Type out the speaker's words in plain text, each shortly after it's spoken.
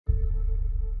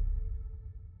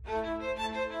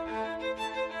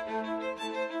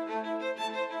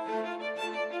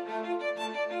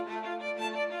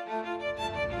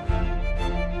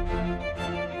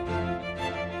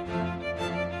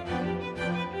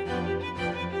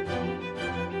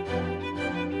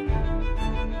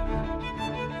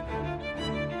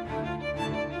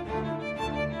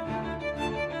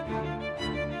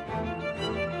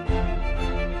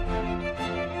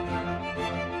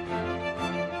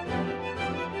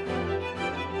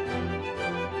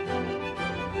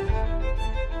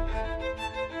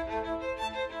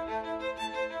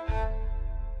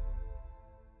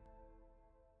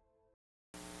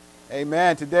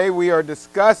Amen. Today we are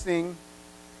discussing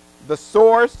the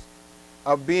source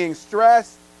of being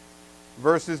stressed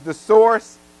versus the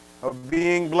source of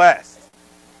being blessed.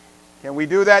 Can we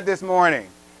do that this morning?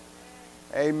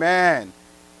 Amen.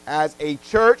 As a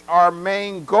church, our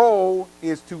main goal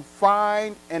is to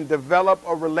find and develop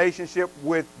a relationship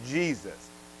with Jesus.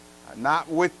 Not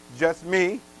with just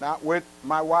me, not with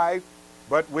my wife,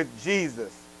 but with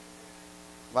Jesus.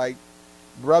 Like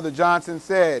Brother Johnson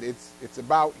said, it's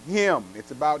about him.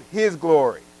 It's about his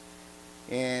glory.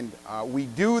 And we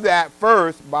do that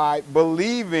first by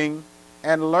believing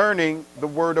and learning the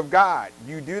Word of God.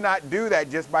 You do not do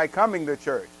that just by coming to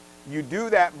church. You do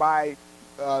that by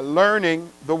learning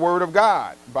the Word of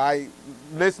God, by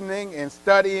listening and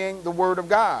studying the Word of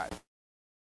God.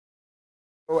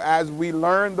 So as we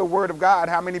learn the Word of God,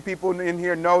 how many people in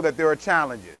here know that there are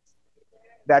challenges?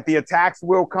 That the attacks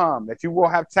will come, that you will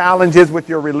have challenges with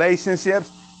your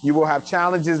relationships, you will have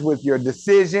challenges with your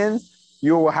decisions,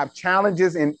 you will have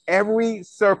challenges in every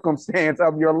circumstance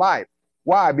of your life.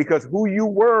 Why? Because who you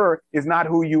were is not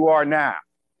who you are now.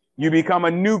 You become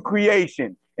a new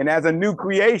creation. And as a new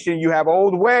creation, you have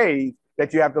old ways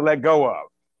that you have to let go of.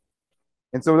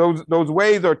 And so those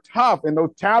ways are tough, and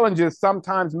those challenges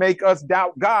sometimes make us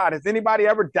doubt God. Has anybody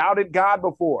ever doubted God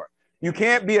before? You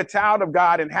can't be a child of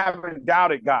God and haven't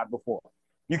doubted God before.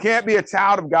 You can't be a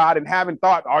child of God and haven't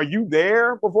thought, are you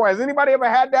there before? Has anybody ever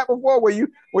had that before where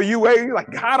you're like,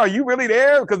 God, are you really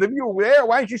there? Because if you were there,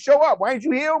 why didn't you show up? Why didn't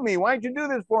you heal me? Why didn't you do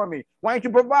this for me? Why didn't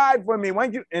you provide for me? Why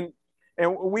didn't you?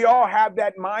 And we all have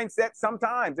that mindset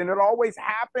sometimes, and it always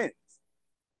happens.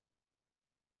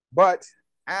 But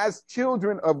as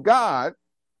children of God,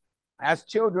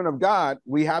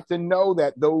 we have to know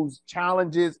that those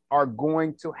challenges are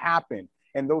going to happen.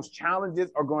 And those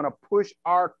challenges are going to push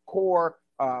our core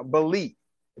belief.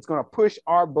 It's going to push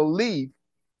our belief,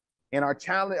 and our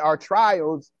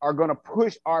trials are going to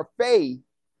push our faith.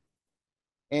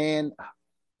 And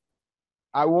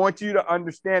I want you to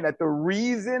understand that the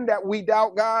reason that we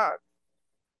doubt God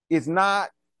is not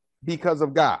because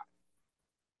of God.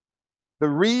 The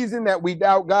reason that we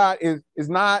doubt God is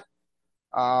not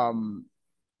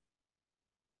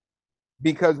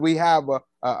because we have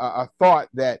a thought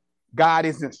that God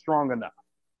isn't strong enough.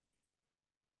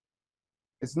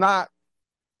 It's not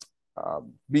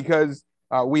because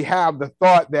we have the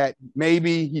thought that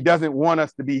maybe he doesn't want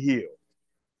us to be healed,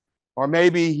 or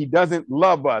maybe he doesn't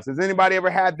love us. Has anybody ever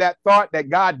had that thought that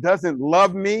God doesn't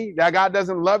love me, that God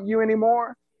doesn't love you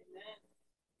anymore?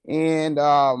 Amen.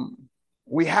 And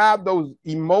we have those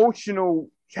emotional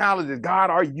challenges. God,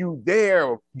 are you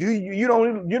there? You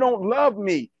don't love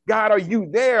me? God, are you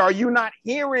there? Are you not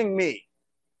hearing me?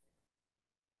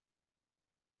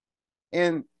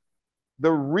 And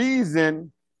the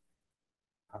reason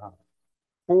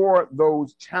for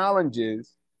those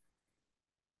challenges,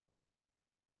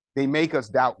 they make us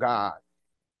doubt God.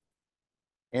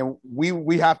 And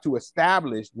we have to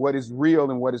establish what is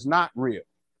real and what is not real.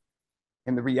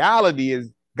 And the reality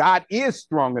is God is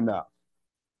strong enough.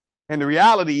 And the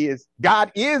reality is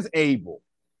God is able.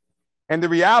 And the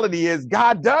reality is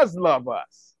God does love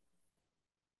us.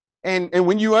 And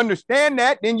when you understand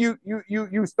that, then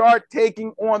you start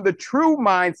taking on the true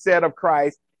mindset of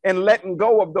Christ and letting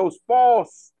go of those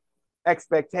false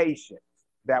expectations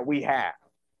that we have.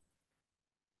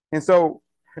 And so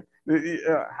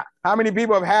how many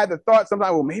people have had the thought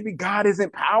sometimes, well, maybe God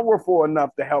isn't powerful enough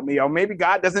to help me, or maybe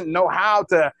God doesn't know how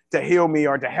to heal me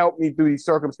or to help me through these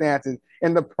circumstances.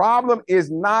 And the problem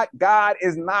is not God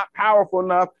is not powerful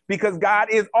enough, because God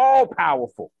is all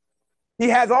powerful. He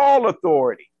has all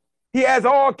authority. He has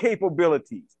all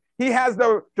capabilities. He has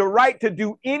the right to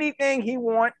do anything he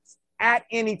wants at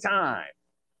any time.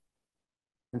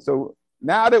 And so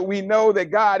now that we know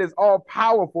that God is all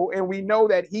powerful, and we know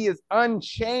that he is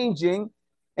unchanging,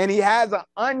 and he has an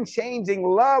unchanging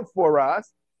love for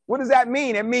us, what does that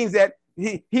mean? It means that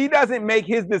he doesn't make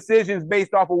his decisions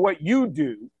based off of what you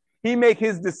do. He makes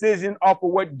his decision off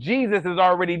of what Jesus has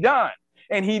already done.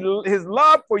 And his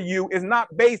love for you is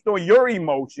not based on your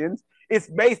emotions. It's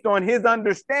based on his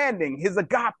understanding, his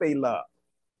agape love.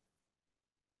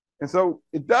 And so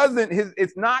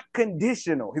it's not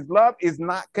conditional. His love is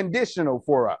not conditional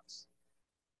for us.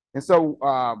 And so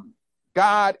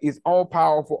God is all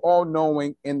powerful, all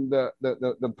knowing. And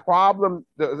the problem,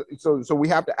 so we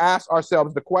have to ask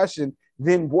ourselves the question,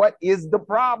 then what is the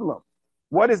problem?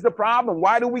 What is the problem?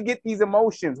 Why do we get these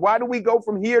emotions? Why do we go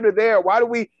from here to there? Why do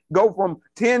we go from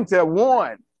 10 to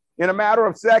 1 in a matter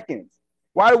of seconds?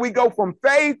 Why do we go from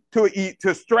faith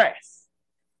to stress?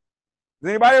 Has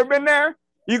anybody ever been there?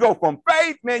 You go from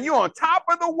faith, man, you're on top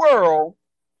of the world,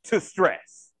 to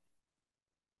stress.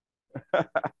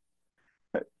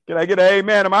 Can I get an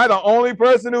amen? Am I the only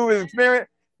person who is experiencing?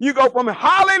 You go from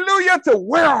hallelujah to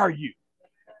where are you?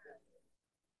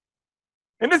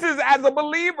 And this is as a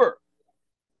believer.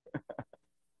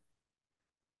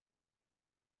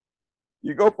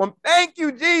 You go from thank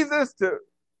you, Jesus, to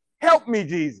help me,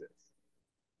 Jesus.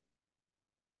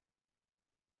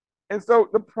 And so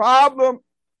the problem,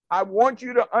 I want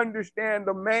you to understand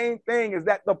the main thing is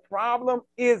that the problem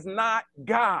is not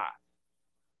God.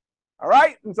 All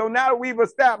right? And so now that we've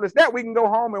established that, we can go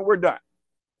home and we're done.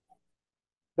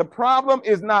 The problem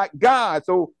is not God.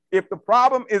 So if the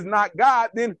problem is not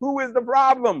God, then who is the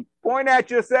problem? Point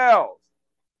at yourselves.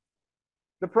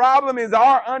 The problem is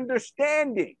our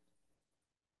understanding.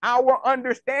 Our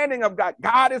understanding of God.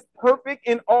 God is perfect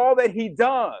in all that he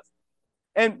does.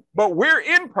 But we're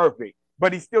imperfect,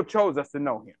 but he still chose us to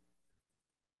know him.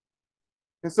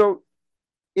 And so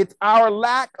it's our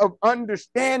lack of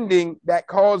understanding that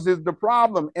causes the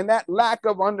problem. And that lack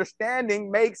of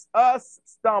understanding makes us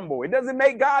stumble. It doesn't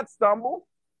make God stumble.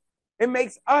 It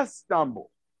makes us stumble.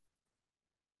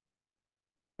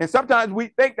 And sometimes we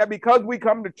think that because we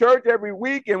come to church every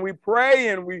week and we pray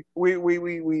and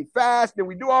we fast and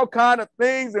we do all kind of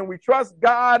things and we trust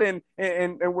God and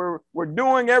we're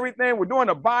doing everything. We're doing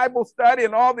a Bible study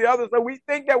and all the others. So we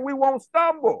think that we won't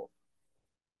stumble.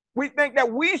 We think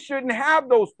that we shouldn't have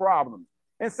those problems.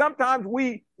 And sometimes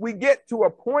we get to a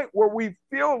point where we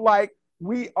feel like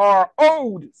we are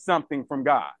owed something from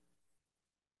God.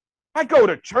 I go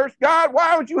to church, God,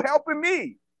 why aren't you helping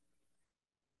me?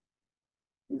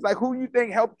 He's like, who you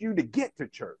think helped you to get to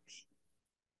church?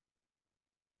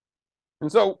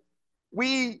 And so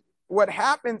what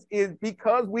happens is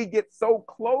because we get so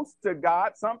close to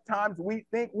God, sometimes we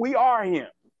think we are him,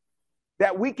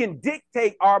 that we can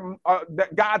dictate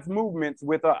God's movements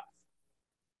with us.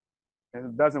 And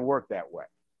it doesn't work that way.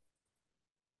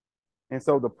 And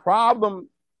so the problem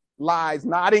lies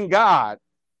not in God,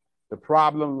 the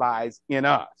problem lies in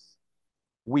us.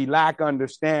 We lack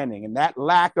understanding. And that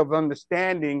lack of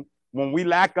understanding, when we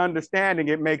lack understanding,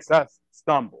 it makes us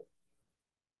stumble.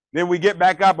 Then we get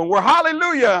back up and we're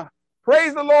hallelujah,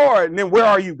 praise the Lord. And then where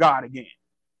are you, God, again?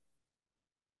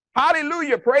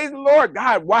 Hallelujah, praise the Lord.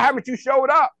 God, why haven't you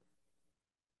showed up?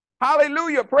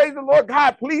 Hallelujah, praise the Lord.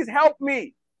 God, please help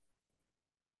me.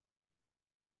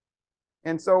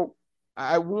 And so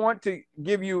I want to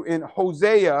give you in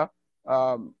Hosea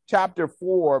chapter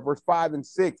 4, verse 5 and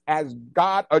 6, as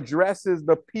God addresses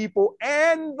the people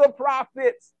and the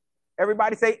prophets.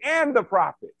 Everybody say, and the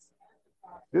prophets.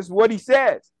 This is what he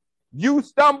says. You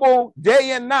stumble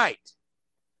day and night,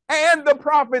 and the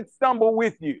prophets stumble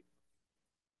with you.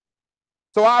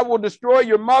 So I will destroy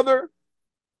your mother.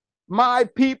 My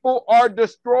people are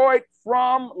destroyed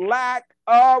from lack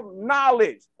of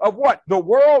knowledge. Of what? The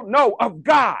world? No, of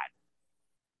God.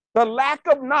 The lack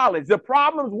of knowledge, the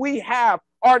problems we have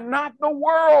are not the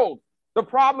world. The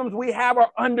problems we have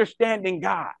are understanding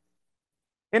God.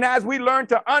 And as we learn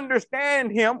to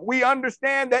understand him, we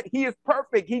understand that he is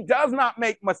perfect. He does not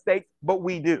make mistakes, but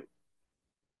we do.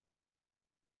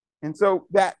 And so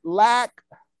that lack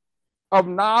of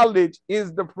knowledge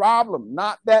is the problem,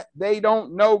 not that they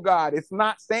don't know God. It's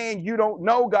not saying you don't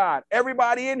know God.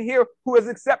 Everybody in here who has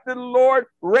accepted the Lord,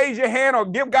 raise your hand or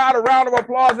give God a round of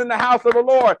applause in the house of the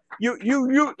Lord.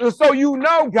 So you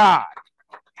know God.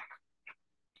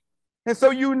 And so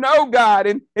you know God.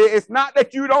 And it's not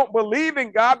that you don't believe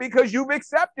in God because you've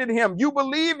accepted him. You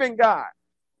believe in God.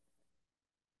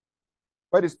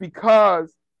 But it's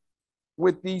because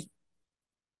with these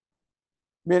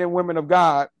men and women of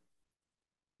God,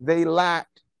 they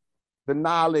lacked the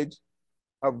knowledge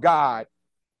of God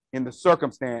in the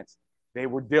circumstance they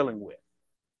were dealing with.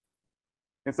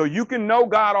 And so you can know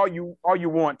God all you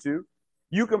want to.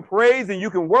 You can praise and you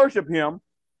can worship him.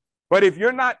 But if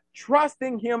you're not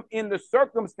trusting him in the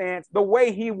circumstance the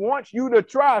way he wants you to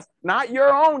trust, not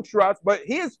your own trust, but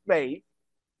his faith,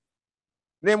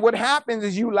 then what happens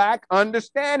is you lack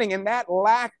understanding. And that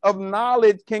lack of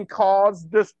knowledge can cause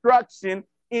destruction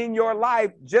in your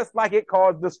life, just like it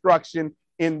caused destruction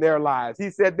in their lives. He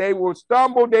said they will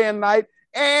stumble day and night,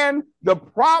 and the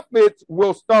prophets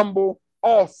will stumble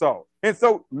also. And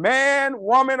so man,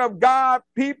 woman of God,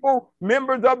 people,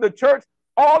 members of the church,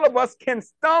 all of us can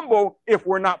stumble if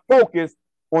we're not focused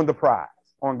on the prize,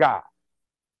 on God.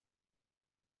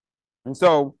 And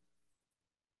so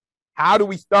how do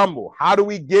we stumble? How do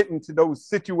we get into those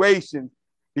situations?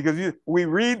 Because we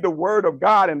read the word of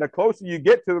God, and the closer you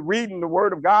get to reading the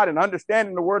word of God and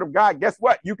understanding the word of God, guess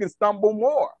what? You can stumble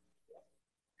more.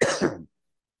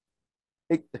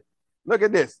 Look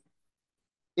at this.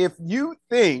 If you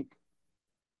think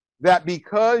that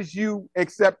because you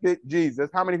accepted Jesus,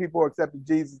 how many people accepted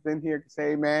Jesus in here?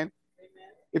 Say amen.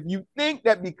 If you think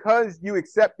that because you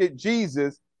accepted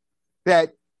Jesus,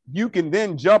 that you can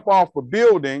then jump off a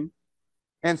building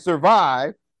and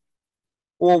survive,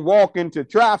 or walk into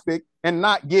traffic and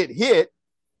not get hit,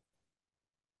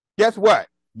 guess what?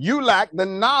 You lack the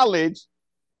knowledge,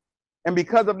 and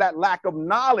because of that lack of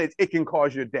knowledge, it can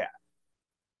cause your death.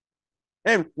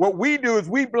 And what we do is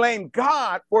we blame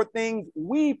God for things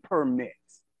we permit.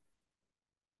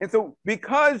 And so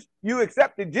because you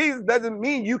accepted Jesus doesn't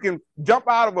mean you can jump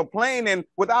out of a plane and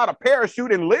without a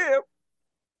parachute and live.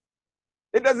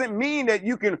 It doesn't mean that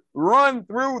you can run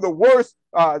through the worst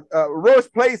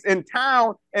place in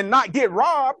town and not get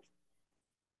robbed.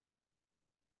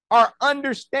 Our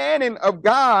understanding of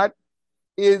God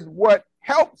is what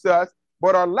helps us,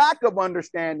 but our lack of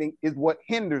understanding is what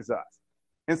hinders us.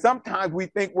 And sometimes we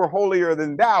think we're holier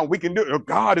than thou. We can do it. Oh,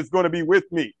 God is going to be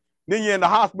with me. Then you're in the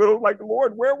hospital like,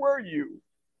 Lord, where were you?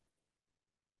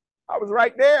 I was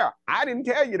right there. I didn't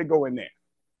tell you to go in there.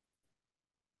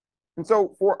 And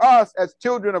so for us as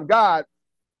children of God,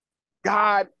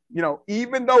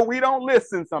 even though we don't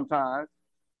listen sometimes,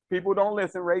 people don't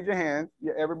listen, raise your hands.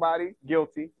 Yeah, everybody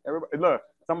guilty. Everybody, look,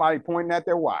 somebody pointing at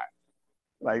their wife,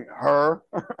 like her.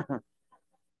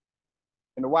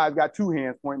 And the wife got two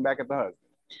hands pointing back at the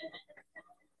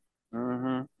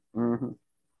husband.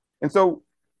 And so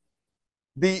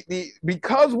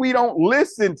because we don't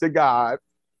listen to God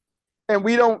and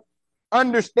we don't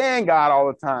understand God all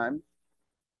the time,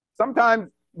 sometimes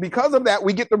because of that,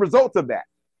 we get the results of that.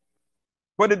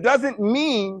 But it doesn't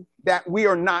mean that we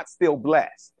are not still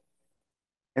blessed.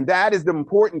 And that is the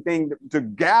important thing to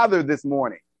gather this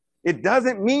morning. It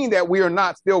doesn't mean that we are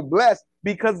not still blessed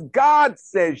because God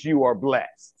says you are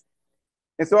blessed.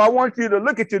 And so I want you to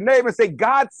look at your neighbor and say,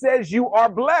 God says you are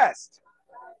blessed.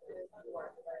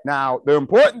 Now, the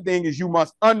important thing is you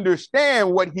must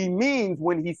understand what he means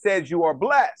when he says you are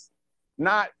blessed,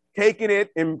 not taking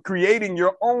it and creating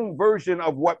your own version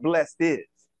of what blessed is.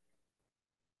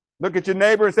 Look at your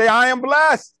neighbor and say, I am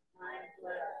blessed.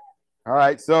 All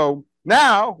right, so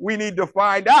now we need to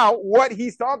find out what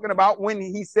he's talking about when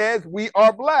he says we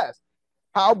are blessed.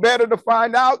 How better to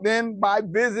find out than by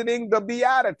visiting the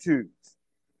Beatitudes?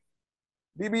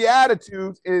 The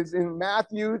Beatitudes is in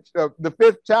Matthew, the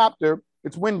 5th chapter.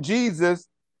 It's when Jesus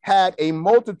had a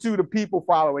multitude of people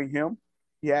following him.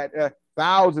 He had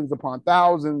thousands upon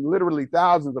thousands, literally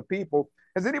thousands of people.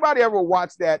 Has anybody ever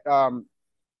watched that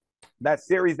that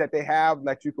series that they have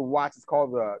that you can watch? It's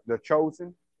called The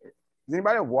Chosen. Has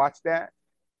anybody ever watched that?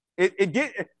 You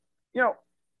get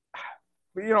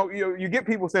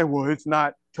people saying, well, it's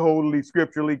not totally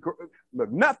scripturally correct.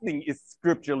 Look, nothing is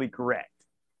scripturally correct.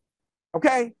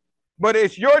 Okay? But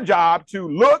it's your job to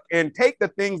look and take the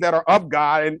things that are of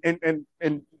God and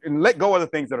let go of the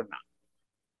things that are not.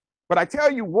 But I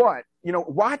tell you what,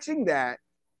 watching that,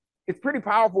 it's pretty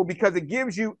powerful because it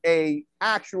gives you a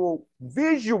actual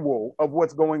visual of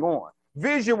what's going on.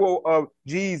 Visual of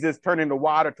Jesus turning the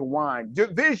water to wine.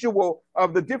 Visual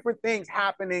of the different things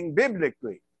happening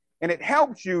biblically. And it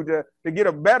helps you to get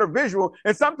a better visual.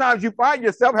 And sometimes you find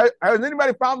yourself, has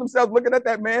anybody found themselves looking at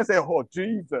that man and say, oh,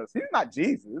 Jesus, he's not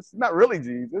Jesus. He's not really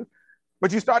Jesus.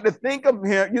 But you start to think of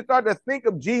him, you start to think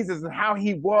of Jesus and how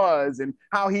he was and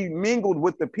how he mingled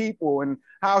with the people and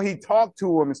how he talked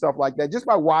to them and stuff like that, just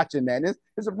by watching that. And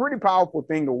it's a pretty powerful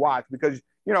thing to watch because,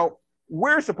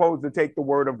 we're supposed to take the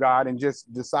word of God and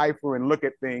just decipher and look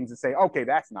at things and say, okay,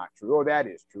 that's not true, or that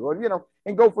is true, or,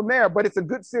 and go from there. But it's a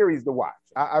good series to watch.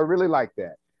 I really like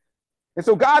that. And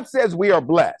so God says we are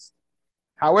blessed.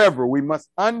 However, we must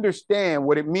understand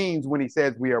what it means when he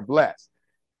says we are blessed.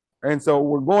 And so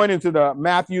we're going into the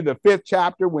Matthew, the 5th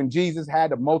chapter, when Jesus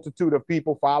had a multitude of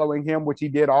people following him, which he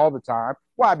did all the time.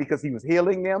 Why? Because he was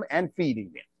healing them and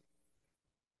feeding them.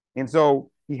 And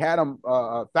so he had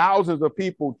thousands of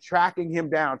people tracking him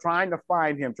down, trying to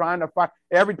find him,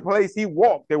 every place he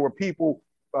walked. There were people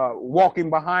walking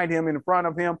behind him, in front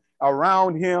of him,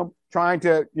 around him, trying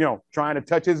to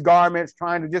touch his garments,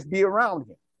 trying to just be around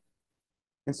him.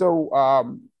 And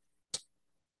so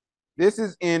this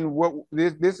is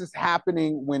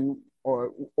happening when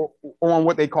on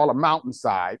what they call a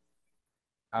mountainside.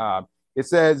 It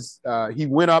says he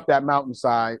went up that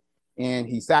mountainside and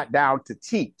he sat down to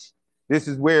teach. This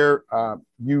is where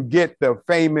you get the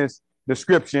famous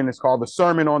description. It's called the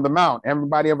Sermon on the Mount.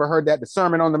 Everybody ever heard that? The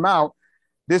Sermon on the Mount.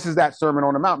 This is that Sermon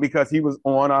on the Mount because he was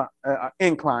on a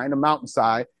incline, a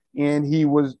mountainside, and he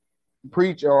was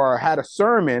preach or had a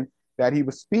sermon that he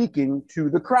was speaking to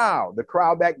the crowd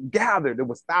that gathered. There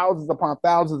was thousands upon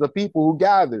thousands of people who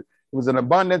gathered. There was an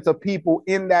abundance of people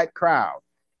in that crowd.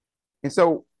 And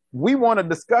so we want to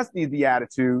discuss these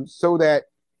Beatitudes so that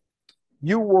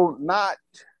you will not,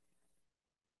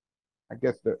 I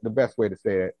guess the best way to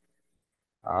say it,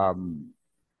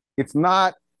 it's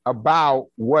not about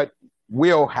what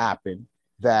will happen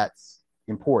that's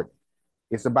important.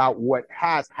 It's about what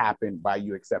has happened by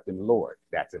you accepting the Lord.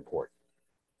 That's important.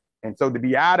 And so the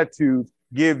Beatitudes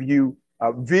give you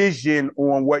a vision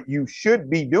on what you should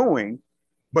be doing,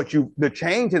 but the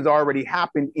change has already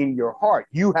happened in your heart.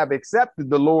 You have accepted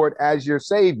the Lord as your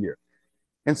Savior.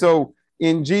 And so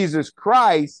in Jesus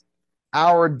Christ,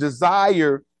 our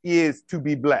desire is to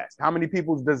be blessed. How many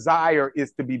people's desire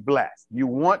is to be blessed? You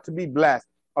want to be blessed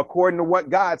according to what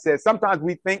God says. Sometimes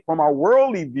we think from our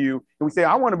worldly view and we say,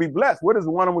 I want to be blessed. What does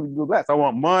one want to be blessed? I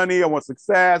want money. I want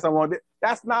success. I want this.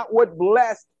 That's not what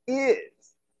blessed is.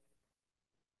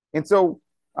 And so,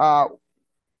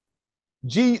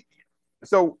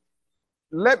 so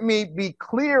let me be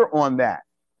clear on that.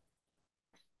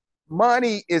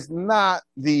 Money is not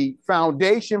the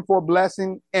foundation for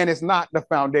blessing, and it's not the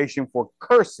foundation for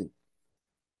cursing.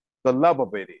 The love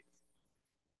of it is.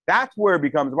 That's where it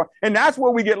becomes, and that's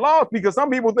where we get lost, because some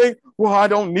people think, well, I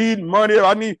don't need money.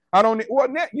 I don't need, well,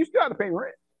 you still have to pay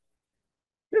rent.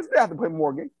 You still have to pay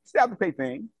mortgage. You still have to pay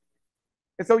things.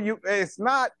 And so it's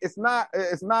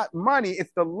not money,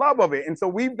 it's the love of it. And so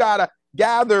we've got to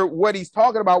gather what he's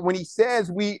talking about when he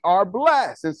says we are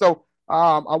blessed. And so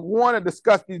I want to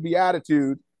discuss these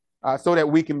Beatitudes so that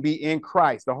we can be in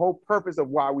Christ. The whole purpose of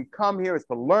why we come here is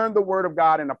to learn the word of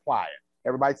God and apply it.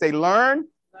 Everybody say learn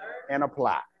and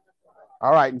apply.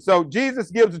 All right. And so Jesus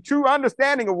gives a true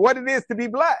understanding of what it is to be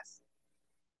blessed.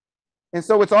 And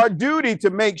so it's our duty to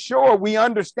make sure we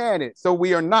understand it so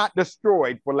we are not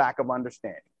destroyed for lack of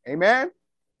understanding. Amen?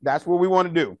 That's what we want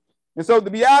to do. And so the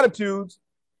Beatitudes,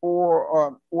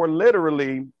 or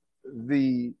literally,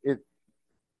 they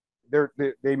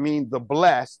mean the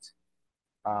blessed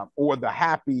or the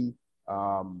happy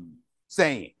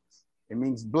sayings. It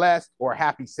means blessed or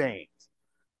happy sayings.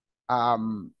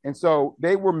 And so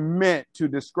they were meant to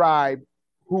describe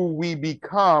who we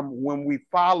become when we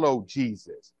follow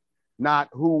Jesus. Not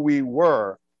who we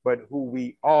were, but who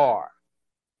we are.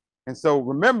 And so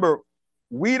remember,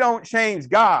 we don't change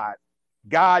God.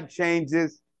 God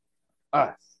changes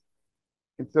us.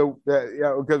 And so,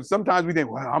 because sometimes we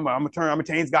think, well, I'm gonna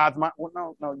change God's mind.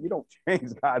 Well, no, you don't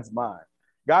change God's mind.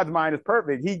 God's mind is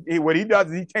perfect. What he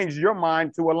does is he changes your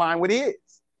mind to align with his.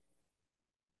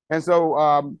 And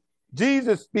so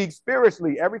Jesus speaks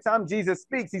spiritually. Every time Jesus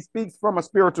speaks, he speaks from a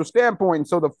spiritual standpoint. And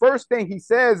so the first thing he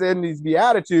says in these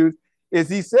Beatitudes is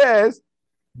he says,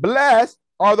 blessed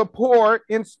are the poor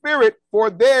in spirit, for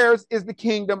theirs is the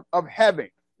kingdom of heaven.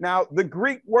 Now, the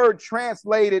Greek word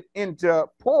translated into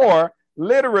poor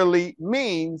literally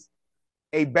means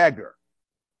a beggar.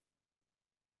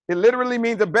 It literally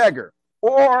means a beggar.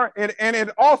 And it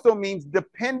also means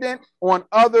dependent on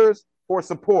others for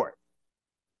support.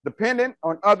 Dependent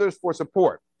on others for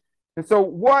support. And so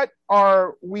what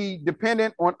are we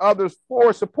dependent on others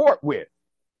for support with?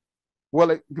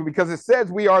 Well, because it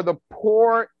says we are the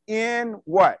poor in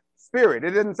what? Spirit.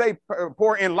 It doesn't say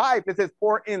poor in life. It says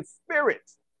poor in spirit.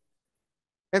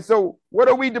 And so what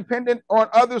are we dependent on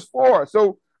others for?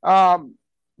 So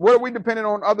what are we dependent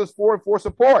on others for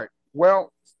support?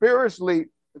 Well, spiritually,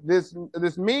 this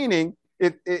meaning,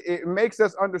 it makes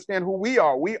us understand who we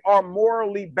are. We are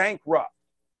morally bankrupt.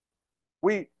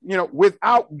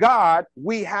 Without God,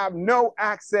 we have no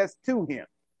access to him.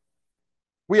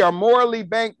 We are morally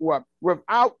bankrupt.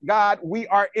 Without God, we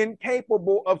are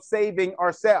incapable of saving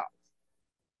ourselves.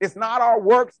 It's not our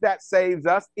works that saves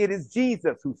us. It is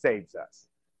Jesus who saves us.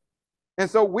 And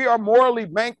so we are morally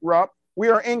bankrupt. We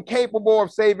are incapable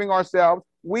of saving ourselves.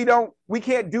 We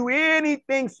can't do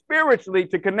anything spiritually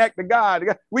to connect to God.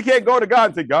 We can't go to God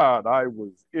and say, God, I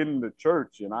was in the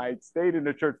church and I stayed in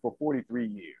the church for 43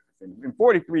 years. And in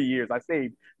 43 years, I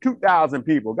saved 2,000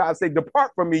 people. God said,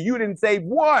 depart from me. You didn't save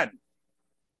one.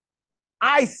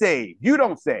 I save, you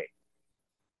don't save.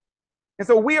 And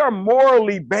so we are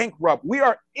morally bankrupt. We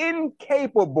are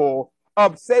incapable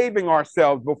of saving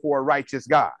ourselves before a righteous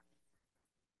God.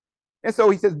 And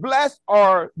so he says, blessed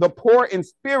are the poor in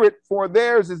spirit, for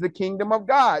theirs is the kingdom of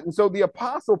God. And so the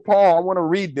Apostle Paul, I want to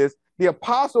read this. The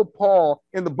Apostle Paul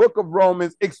in the book of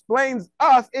Romans explains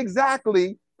us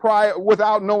exactly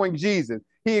without knowing Jesus.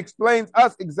 He explains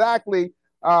us exactly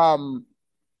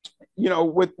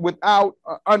without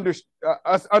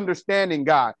us understanding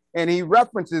God. And he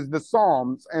references the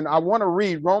Psalms. And I want to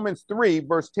read Romans 3,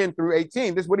 verse 10 through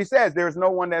 18. This is what he says. There is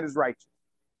no one that is righteous.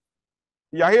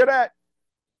 Y'all hear that?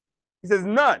 He says,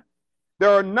 none.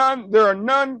 There is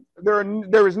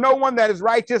no one that is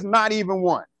righteous, not even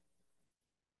one.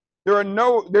 There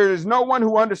is no one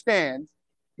who understands.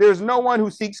 There is no one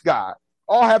who seeks God.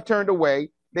 All have turned away.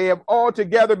 They have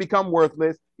altogether become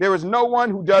worthless. There is no one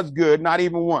who does good, not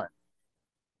even one.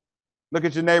 Look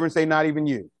at your neighbor and say, not even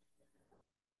you.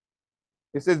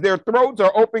 It says, their throats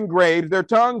are open graves. Their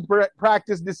tongues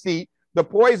practice deceit. The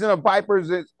poison of vipers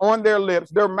is on their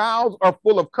lips. Their mouths are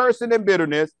full of cursing and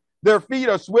bitterness. Their feet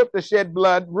are swift to shed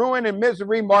blood. Ruin and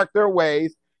misery mark their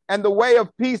ways. And the way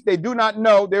of peace they do not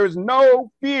know. There is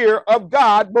no fear of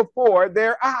God before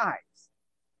their eyes.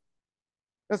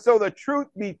 And so the truth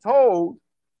be told,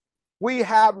 we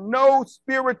have no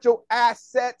spiritual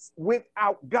assets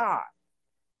without God.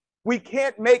 We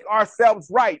can't make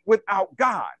ourselves right without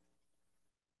God.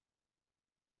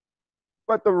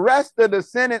 But the rest of the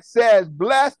sentence says,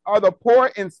 blessed are the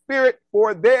poor in spirit,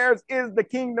 for theirs is the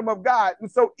kingdom of God.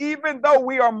 And so even though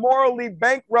we are morally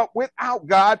bankrupt without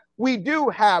God, we do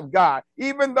have God.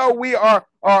 Even though we are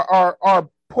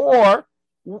poor,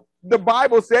 the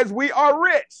Bible says we are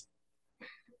rich.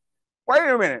 Wait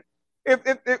a minute. If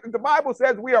the Bible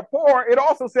says we are poor, it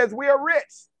also says we are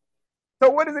rich. So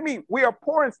what does it mean? We are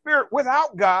poor in spirit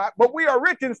without God, but we are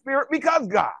rich in spirit because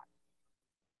God.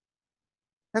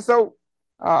 And so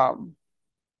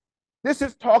this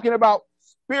is talking about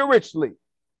spiritually.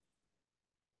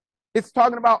 It's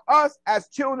talking about us as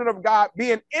children of God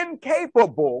being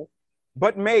incapable,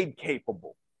 but made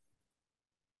capable.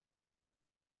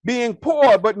 Being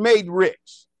poor, but made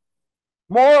rich.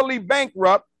 Morally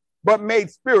bankrupt, but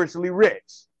made spiritually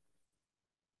rich.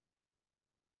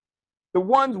 The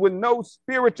ones with no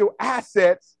spiritual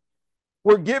assets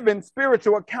were given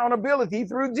spiritual accountability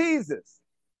through Jesus.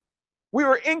 We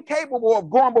were incapable of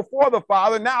going before the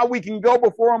Father. Now we can go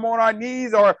before him on our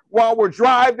knees, or while we're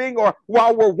driving, or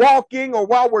while we're walking, or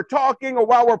while we're talking, or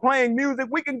while we're playing music.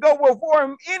 We can go before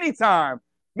him anytime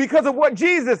because of what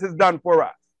Jesus has done for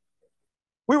us.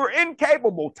 We were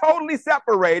incapable, totally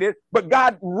separated, but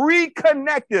God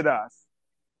reconnected us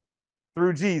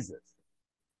through Jesus.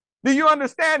 Do you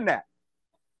understand that?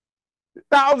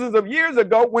 Thousands of years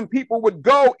ago, when people would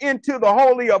go into the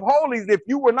Holy of Holies, if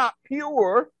you were not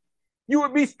pure, you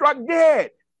would be struck dead.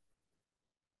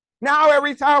 Now,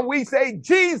 every time we say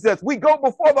Jesus, we go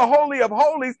before the Holy of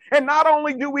Holies, and not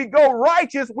only do we go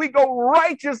righteous, we go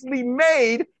righteously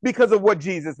made because of what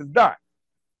Jesus has done.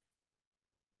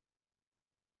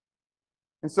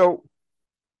 And so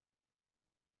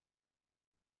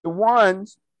the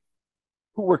ones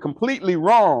who were completely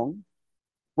wrong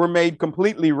were made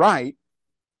completely right,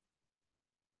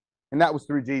 and that was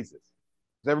through Jesus.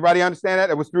 Does everybody understand that?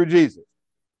 It was through Jesus.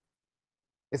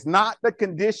 It's not the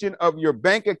condition of your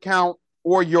bank account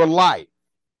or your life.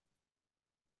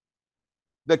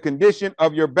 The condition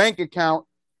of your bank account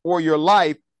or your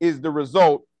life is the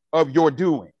result of your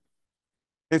doing.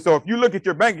 And so if you look at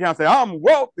your bank account and say, I'm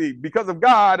wealthy because of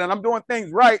God and I'm doing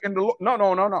things right, and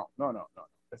no.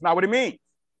 That's not what it means.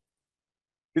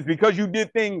 It's because you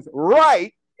did things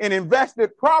right and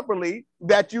invested properly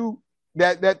that you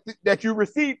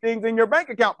receive things in your bank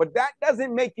account. But that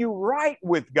doesn't make you right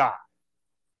with God.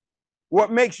 What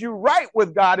makes you right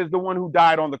with God is the one who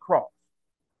died on the cross.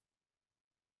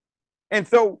 And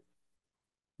so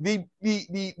the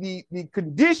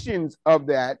conditions of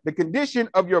that, the condition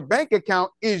of your bank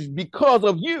account is because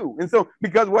of you. And so,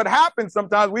 because what happens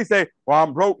sometimes we say, well,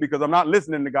 I'm broke because I'm not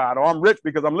listening to God, or I'm rich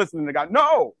because I'm listening to God.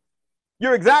 No,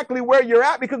 you're exactly where you're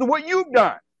at because of what you've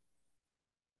done.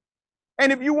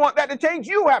 And if you want that to change,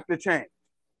 you have to change.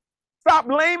 Stop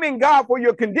blaming God for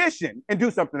your condition and do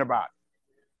something about it.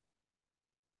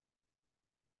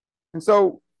 And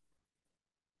so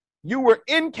you were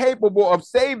incapable of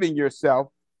saving yourself,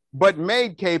 but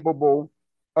made capable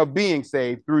of being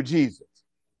saved through Jesus.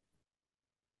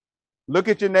 Look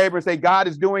at your neighbor and say, God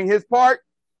is doing his part.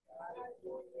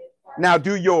 Now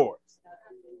do yours.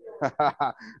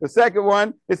 The second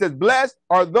one, it says, blessed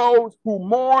are those who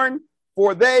mourn,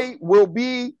 for they will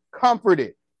be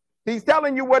comforted. He's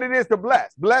telling you what it is to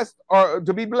bless. Blessed are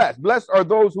to be blessed. Blessed are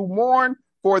those who mourn,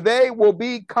 for they will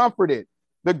be comforted.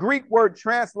 The Greek word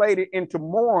translated into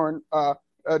mourn,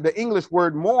 the English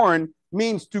word mourn,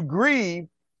 means to grieve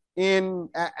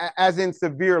as in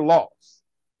severe loss.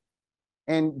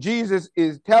 And Jesus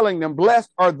is telling them,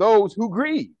 blessed are those who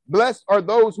grieve. Blessed are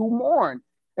those who mourn.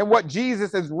 And what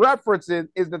Jesus is referencing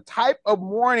is the type of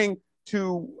mourning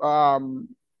to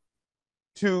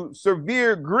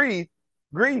severe grief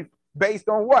based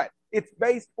on what? It's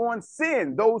based on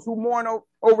sin, those who mourn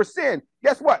over sin.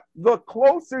 Guess what? The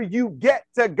closer you get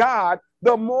to God,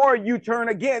 the more you turn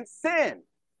against sin.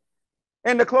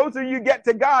 And the closer you get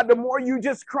to God, the more you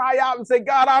just cry out and say,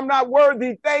 God, I'm not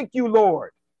worthy. Thank you,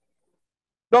 Lord.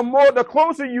 The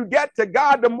closer you get to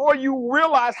God, the more you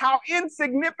realize how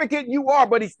insignificant you are,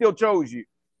 but he still chose you.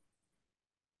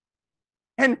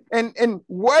 And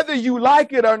whether you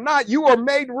like it or not, you are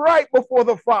made right before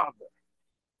the Father.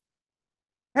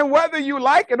 And whether you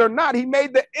like it or not, he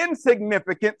made the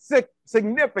insignificant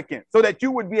significant so that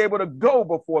you would be able to go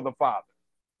before the Father.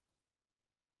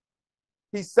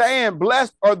 He's saying,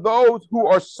 blessed are those who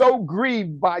are so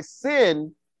grieved by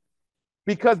sin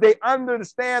because they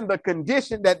understand the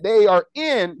condition that they are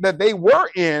in, that they were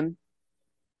in.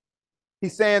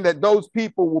 He's saying that those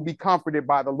people will be comforted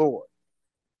by the Lord.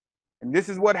 And this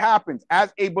is what happens.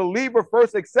 As a believer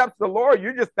first accepts the Lord,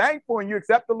 you're just thankful and you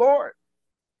accept the Lord.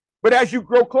 But as you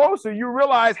grow closer, you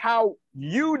realize how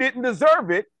you didn't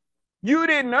deserve it. You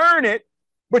didn't earn it,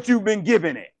 but you've been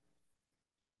given it.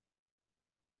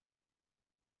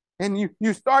 And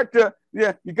you start to,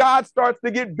 God starts to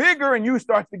get bigger and you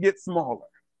start to get smaller.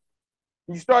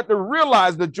 You start to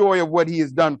realize the joy of what he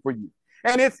has done for you.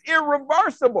 And it's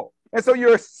irreversible. And so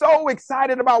you're so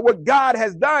excited about what God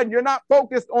has done. You're not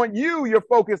focused on you, you're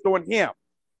focused on him.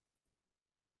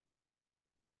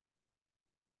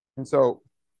 And so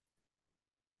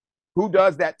who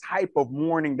does that type of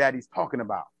mourning that he's talking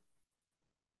about?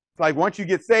 It's like once you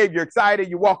get saved, you're excited,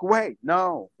 you walk away.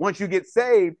 No, once you get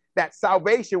saved, that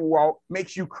salvation walk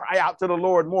makes you cry out to the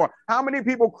Lord more. How many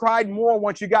people cried more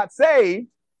once you got saved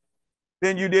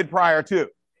than you did prior to?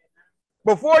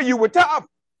 Before you were tough,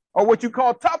 or what you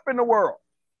call tough in the world.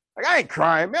 Like, I ain't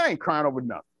crying, man. I ain't crying over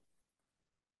nothing.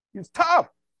 It's tough.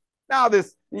 Now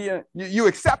you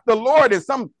accept the Lord and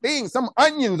some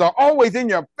onions are always in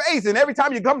your face. And every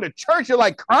time you come to church, you're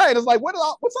like crying. It's like, what's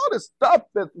all this stuff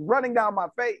that's running down my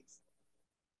face?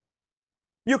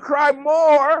 You cry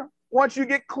more once you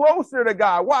get closer to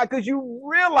God. Why? Because you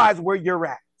realize where you're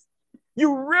at.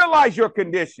 You realize your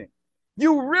condition.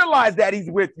 You realize that he's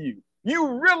with you.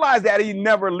 You realize that he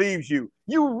never leaves you.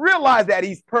 You realize that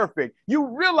he's perfect.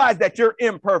 You realize that you're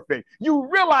imperfect. You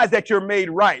realize that you're made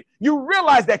right. You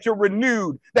realize that you're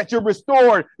renewed, that you're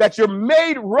restored, that you're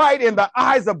made right in the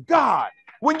eyes of God.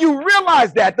 When you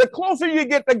realize that, the closer you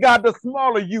get to God, the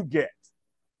smaller you get.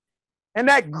 And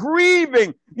that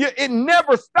grieving, it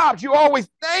never stops. You always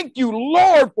thank you,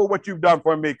 Lord, for what you've done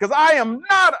for me, because I've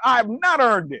not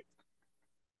earned it.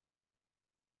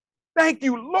 Thank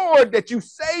you, Lord, that you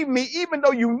saved me, even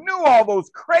though you knew all those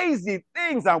crazy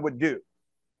things I would do.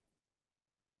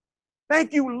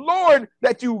 Thank you, Lord,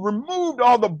 that you removed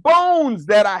all the bones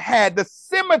that I had, the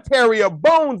cemetery of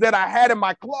bones that I had in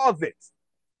my closets.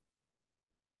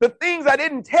 The things I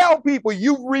didn't tell people,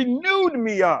 you've renewed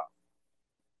me of.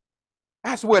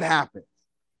 That's what happens.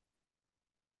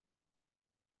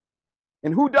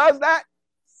 And who does that?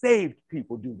 Saved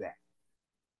people do that.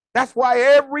 That's why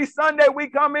every Sunday we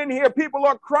come in here, people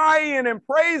are crying and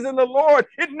praising the Lord.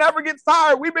 It never gets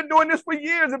tired. We've been doing this for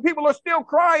years and people are still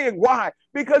crying. Why?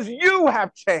 Because you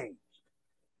have changed.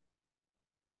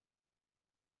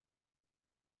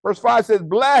 Verse 5 says,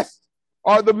 blessed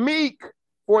are the meek,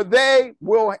 for they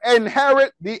will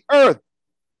inherit the earth.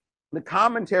 The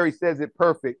commentary says it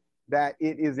perfect, that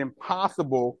it is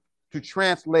impossible to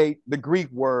translate the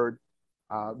Greek word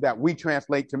that we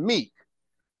translate to meek.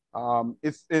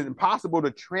 It's impossible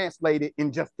to translate it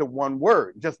in just one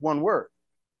word.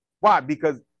 Why?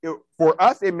 Because for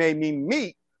us, it may mean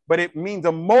meek, but it means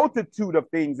a multitude of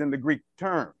things in the Greek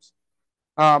terms.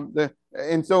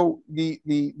 And so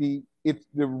the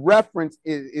reference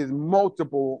is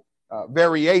multiple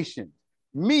variations.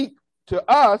 Meek to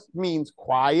us means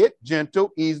quiet,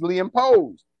 gentle, easily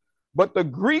imposed. But the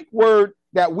Greek word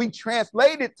that we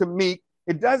translated to meek,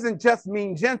 it doesn't just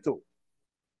mean gentle.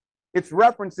 It's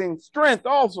referencing strength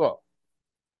also.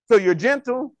 So you're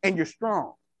gentle and you're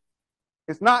strong.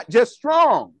 It's not just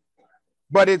strong,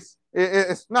 but it's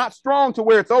not strong to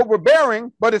where it's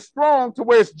overbearing, but it's strong to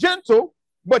where it's gentle,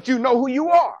 but you know who you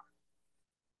are.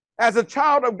 As a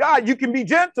child of God, you can be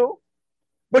gentle,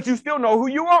 but you still know who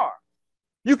you are.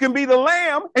 You can be the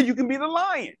lamb and you can be the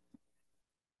lion.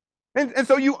 And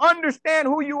so you understand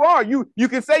who you are. You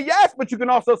can say yes, but you can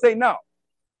also say no.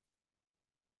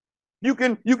 You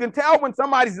can tell when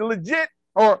somebody's legit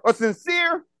or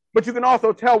sincere, but you can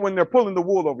also tell when they're pulling the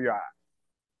wool over your eyes.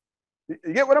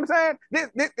 You get what I'm saying?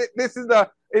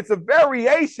 It's a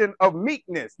variation of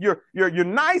meekness. You're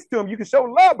nice to them. You can show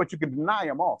love, but you can deny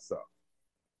them also.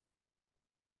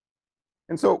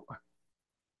 And so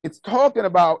it's talking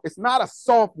about, it's not a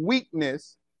soft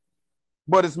weakness,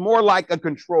 but it's more like a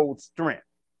controlled strength.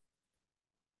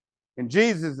 And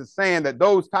Jesus is saying that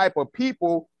those type of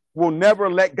people will never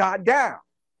let God down.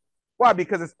 Why?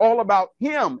 Because it's all about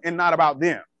him and not about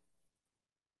them.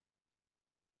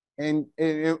 And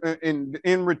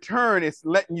in return, it's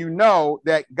letting you know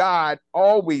that God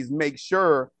always makes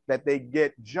sure that they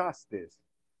get justice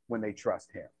when they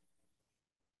trust him.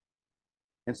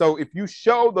 And so if you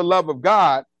show the love of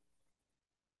God,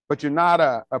 but you're not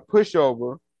a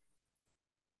pushover,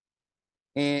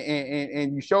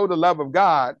 and you show the love of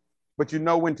God, but you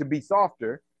know when to be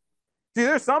softer. See,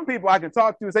 there's some people I can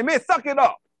talk to and say, man, suck it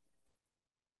up.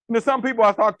 And there's some people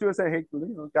I talk to and say, hey,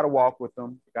 got to walk with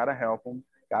them, got to help them,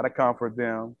 got to comfort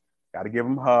them, got to give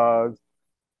them hugs.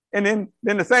 And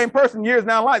then the same person years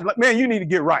down the line, like, man, you need to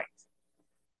get right.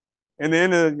 And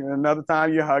then another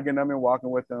time you're hugging them and walking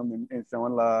with them and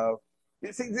showing love.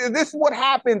 See, this is what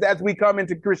happens as we come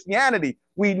into Christianity.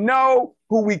 We know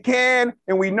who we can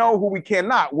and we know who we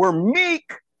cannot. We're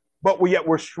meek, but yet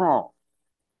we're strong.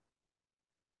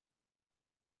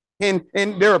 And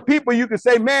there are people you can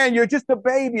say, man, you're just a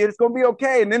baby. It's going to be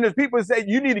okay. And then there's people who say,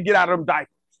 you need to get out of them diapers.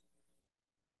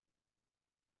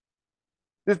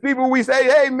 There's people we say,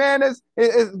 hey, man, it's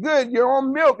good. You're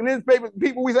on milk. And there's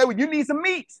people we say, well, you need some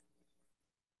meat.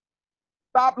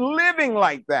 Stop living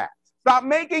like that. Stop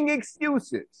making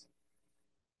excuses.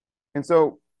 And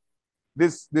so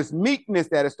this meekness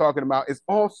that it's talking about is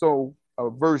also a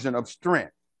version of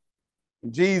strength.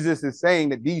 And Jesus is saying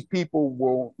that these people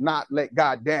will not let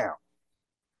God down.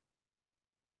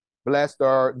 Blessed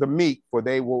are the meek, for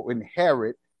they will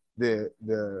inherit the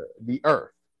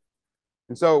earth.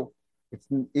 And so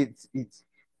it's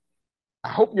I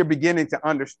hope you're beginning to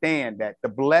understand that the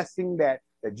blessing that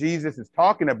Jesus is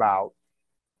talking about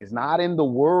is not in the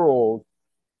world,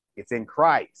 it's in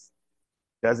Christ.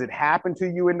 Does it happen to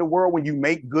you in the world when you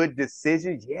make good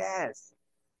decisions? Yes.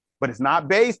 But it's not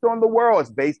based on the world, it's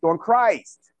based on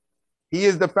Christ. He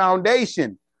is the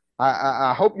foundation.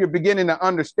 I hope you're beginning to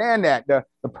understand that.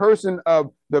 The person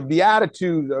of the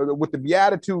Beatitudes, with the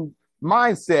Beatitude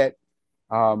mindset,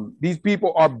 these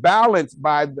people are balanced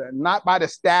by not by the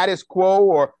status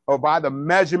quo or by the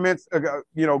measurements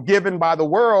given by the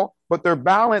world, but they're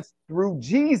balanced through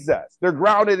Jesus. They're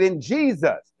grounded in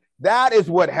Jesus. That is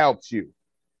what helps you.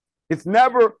 It's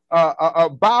never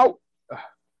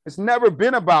it's never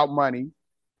been about money.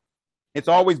 It's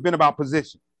always been about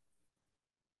position.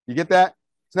 You get that?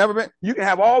 It's never been. You can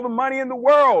have all the money in the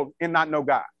world and not know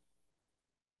God.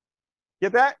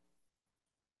 Get that?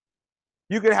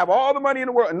 You can have all the money in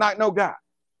the world and not know God.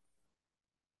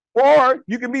 Or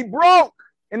you can be broke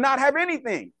and not have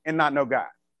anything and not know God.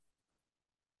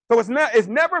 So it's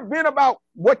never been about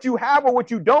what you have or what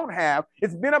you don't have.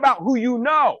 It's been about who you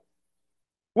know.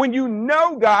 When you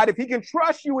know God, if he can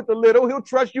trust you with a little, he'll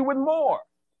trust you with more.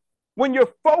 When your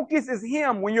focus is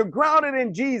him, when you're grounded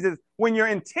in Jesus, when your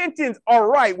intentions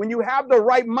are right, when you have the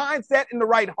right mindset and the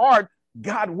right heart,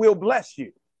 God will bless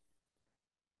you.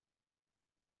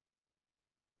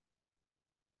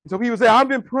 So people say, I've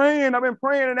been praying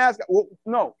and asking. Well,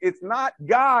 no, it's not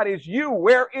God, it's you.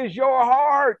 Where is your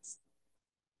heart?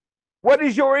 What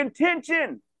is your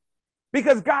intention?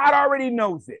 Because God already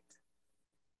knows it.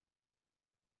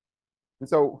 And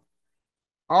so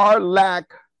our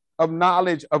lack of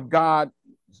knowledge of God's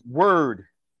word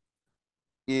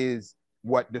is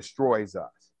what destroys us.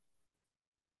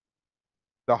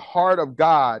 The heart of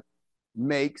God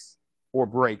makes or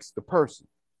breaks the person,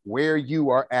 where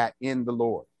you are at in the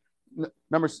Lord.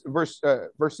 Verse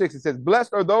 6, it says,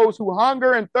 blessed are those who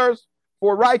hunger and thirst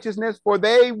for righteousness, for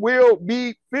they will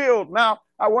be filled. Now,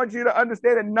 I want you to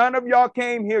understand that none of y'all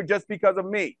came here just because of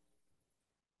me.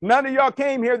 None of y'all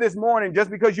came here this morning just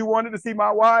because you wanted to see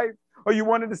my wife, or you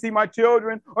wanted to see my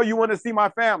children, or you wanted to see my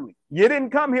family. You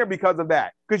didn't come here because of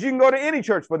that, because you can go to any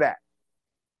church for that.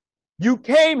 You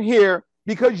came here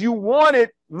because you wanted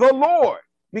the Lord,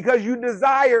 because you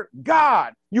desire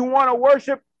God. You want to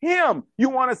worship him. You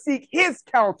want to seek his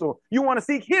counsel. You want to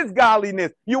seek his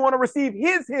godliness. You want to receive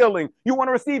his healing. You want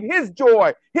to receive his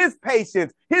joy, his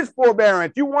patience, his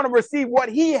forbearance. You want to receive what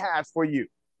he has for you.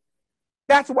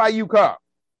 That's why you come.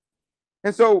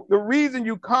 And so the reason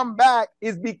you come back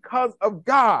is because of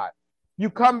God. You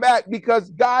come back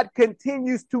because God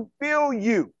continues to fill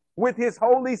you with his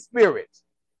Holy Spirit.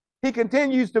 He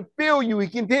continues to fill you. He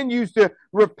continues to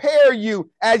repair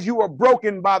you as you are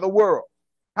broken by the world.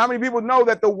 How many people know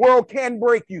that the world can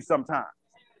break you sometimes?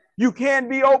 You can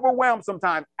be overwhelmed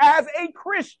sometimes. As a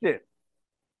Christian,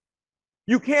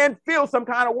 you can feel some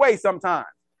kind of way sometimes.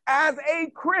 As a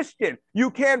Christian,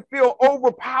 you can feel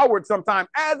overpowered sometimes.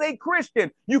 As a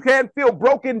Christian, you can feel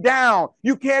broken down.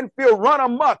 You can feel run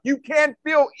amok. You can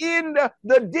feel in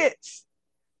the ditch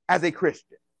as a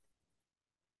Christian.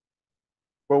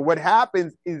 But what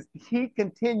happens is he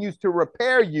continues to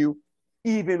repair you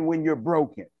even when you're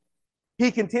broken. He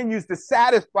continues to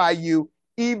satisfy you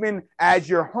even as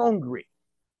you're hungry.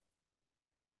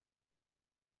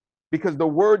 Because the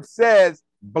word says,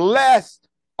 blessed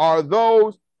are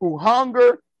those who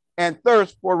hunger and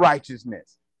thirst for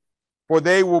righteousness, for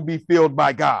they will be filled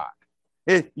by God.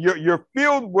 You're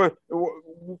filled with,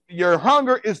 your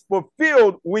hunger is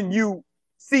fulfilled when you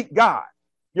seek God.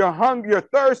 Your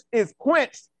thirst is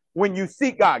quenched when you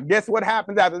seek God. Guess what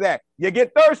happens after that? You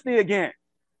get thirsty again.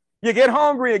 You get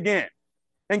hungry again.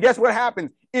 And guess what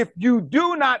happens? If you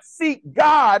do not seek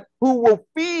God who will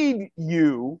feed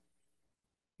you,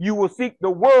 you will seek the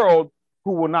world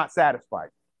who will not satisfy you.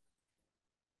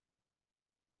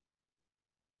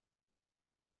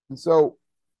 And so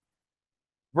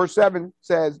verse 7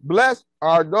 says, blessed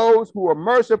are those who are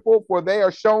merciful, for they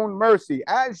are shown mercy.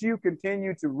 As you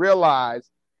continue to realize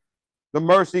the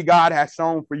mercy God has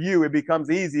shown for you, it becomes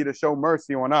easy to show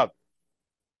mercy on others.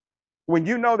 When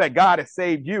you know that God has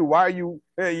saved you, why are you,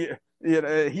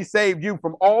 he saved you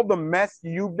from all the mess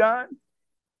you've done,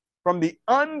 from the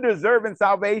undeserving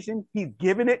salvation, he's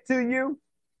given it to you.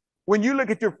 When you look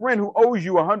at your friend who owes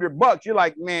you $100, you're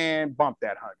like, man, bump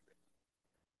that 100.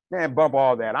 Man, bump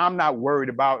all that. I'm not worried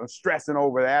about and stressing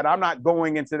over that. I'm not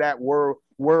going into that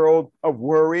world of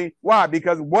worry. Why?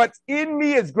 Because what's in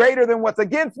me is greater than what's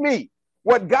against me.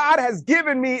 What God has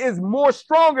given me is more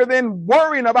stronger than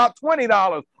worrying about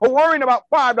 $20 or worrying about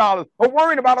 $5 or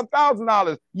worrying about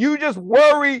 $1,000. You just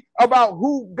worry about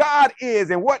who God is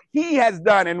and what he has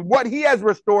done and what he has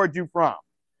restored you from.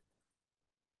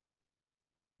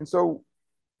 And so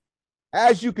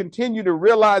as you continue to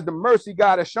realize the mercy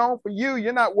God has shown for you,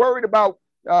 you're not worried about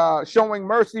showing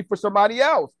mercy for somebody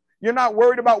else. You're not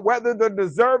worried about whether they're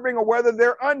deserving or whether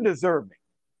they're undeserving.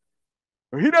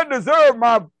 He doesn't deserve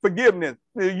my forgiveness.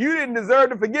 You didn't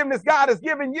deserve the forgiveness God has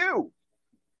given you.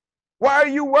 Why are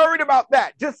you worried about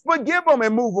that? Just forgive them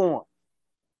and move on.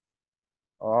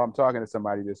 Oh, I'm talking to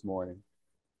somebody this morning.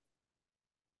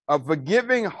 A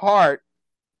forgiving heart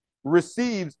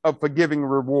receives a forgiving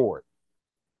reward.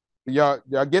 Y'all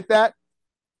get that?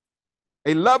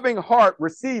 A loving heart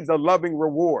receives a loving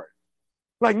reward.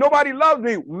 Like, nobody loves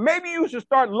me. Maybe you should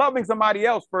start loving somebody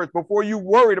else first before you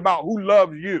worried about who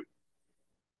loves you.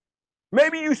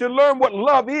 Maybe you should learn what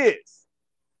love is.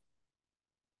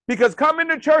 Because coming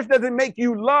to church doesn't make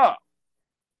you love.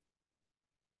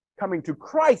 Coming to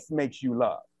Christ makes you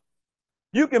love.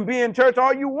 You can be in church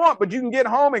all you want, but you can get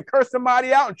home and curse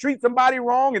somebody out and treat somebody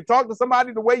wrong and talk to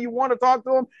somebody the way you want to talk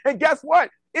to them. And guess what?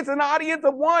 It's an audience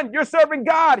of one. You're serving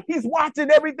God. He's watching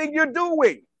everything you're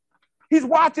doing. He's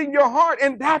watching your heart.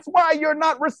 And that's why you're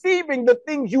not receiving the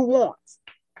things you want.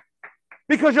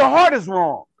 Because your heart is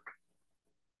wrong.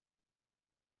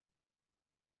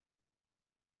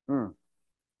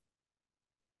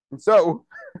 And so,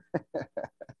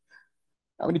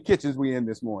 how many kitchens we in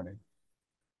this morning?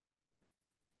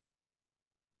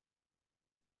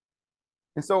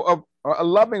 And so a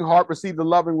loving heart receives a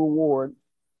loving reward.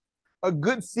 A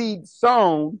good seed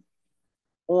sown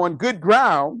on good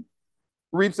ground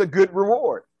reaps a good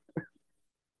reward.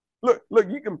 Look,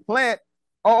 you can plant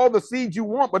all the seeds you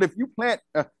want, but if you plant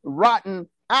rotten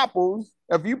apples,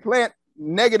 if you plant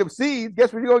negative seeds,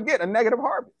 guess what you're going to get? A negative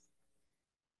harvest.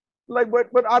 Like,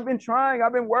 but I've been trying,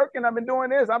 I've been working, I've been doing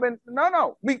this,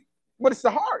 no. But it's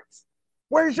the heart.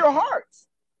 Where's your heart?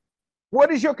 What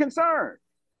is your concern?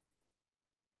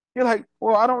 You're like,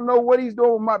 well, I don't know what he's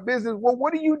doing with my business. Well,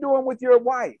 what are you doing with your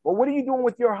wife? Or what are you doing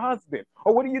with your husband?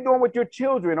 Or what are you doing with your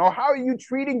children? Or how are you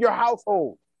treating your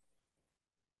household?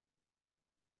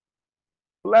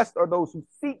 Blessed are those who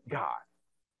seek God.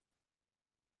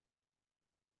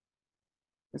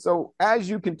 And so as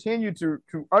you continue to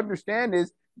understand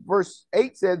this, verse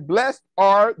 8 says, blessed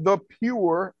are the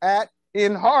pure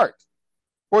in heart,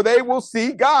 for they will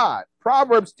see God.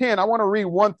 Proverbs 10, I want to read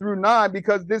 1 through 9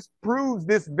 because this proves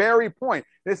this very point.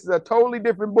 This is a totally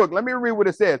different book. Let me read what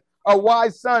it says. A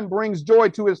wise son brings joy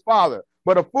to his father,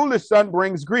 but a foolish son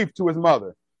brings grief to his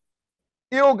mother.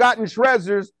 Ill-gotten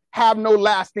treasures have no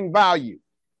lasting value,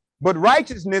 but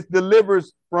righteousness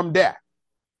delivers from death.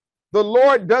 The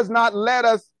Lord does not let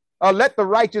the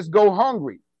righteous go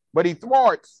hungry, but he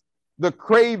thwarts the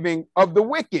craving of the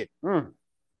wicked.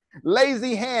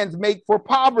 Lazy hands make for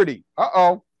poverty.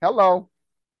 Hello.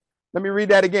 Let me read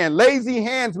that again. Lazy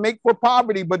hands make for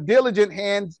poverty, but diligent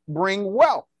hands bring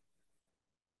wealth.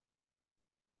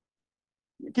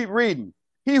 Keep reading.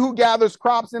 He who gathers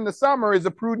crops in the summer is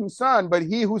a prudent son, but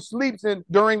he who sleeps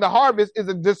during the harvest is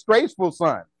a disgraceful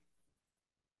son.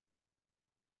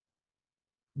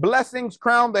 Blessings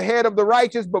crown the head of the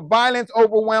righteous, but violence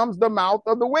overwhelms the mouth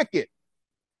of the wicked.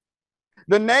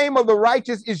 The name of the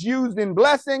righteous is used in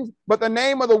blessings, but the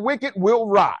name of the wicked will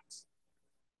rot.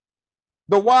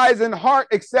 The wise in heart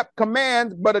accept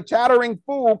commands, but a chattering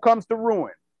fool comes to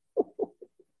ruin.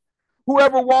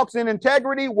 Whoever walks in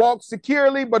integrity walks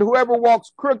securely, but whoever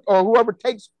walks crooked or whoever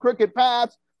takes crooked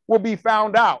paths will be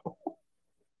found out.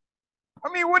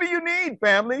 I mean, what do you need,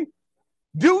 family?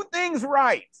 Do things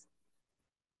right.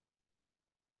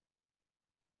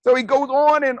 So he goes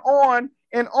on and on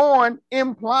and on,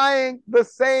 implying the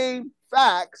same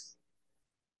facts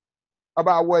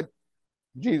about what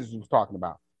Jesus was talking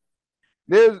about.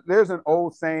 There's an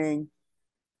old saying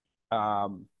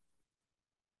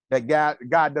that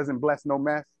God doesn't bless no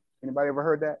mess. Anybody ever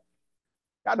heard that?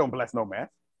 God don't bless no mess.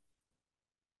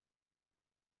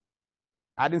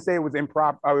 I didn't say it was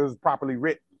improper. It was properly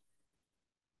written.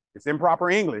 It's improper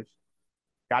English.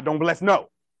 God don't bless no.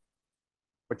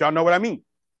 But y'all know what I mean.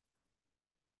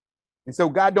 And so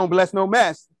God don't bless no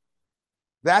mess.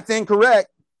 That's incorrect.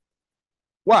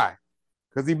 Why?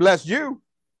 Because he blessed you.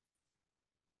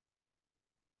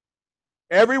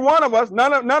 Every one of us,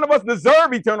 none of us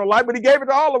deserve eternal life, but he gave it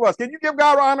to all of us. Can you give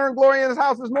God honor and glory in his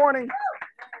house this morning?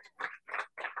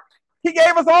 He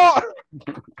gave us all.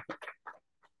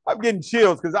 I'm getting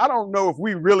chills because I don't know if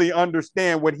we really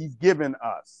understand what he's given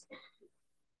us.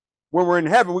 When we're in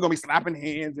heaven, we're going to be slapping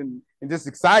hands and just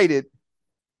excited.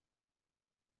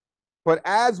 But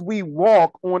as we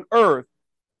walk on earth,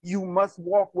 you must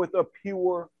walk with a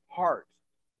pure heart,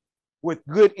 with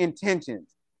good intentions,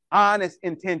 honest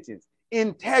intentions,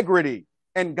 integrity,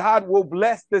 and God will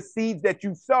bless the seeds that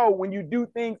you sow when you do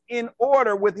things in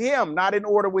order with him, not in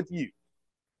order with you.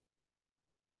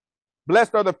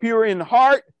 Blessed are the pure in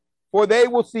heart, for they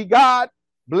will see God.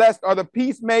 Blessed are the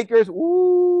peacemakers,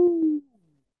 for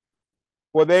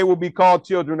they will be called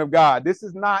children of God. This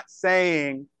is not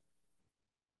saying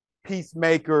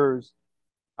peacemakers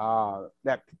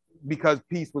that because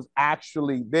peace was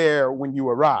actually there when you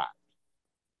arrived.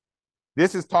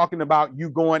 This is talking about you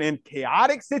going in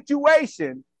chaotic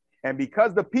situation, and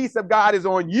because the peace of God is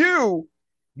on you,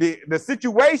 the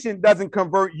situation doesn't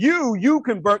convert you, you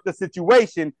convert the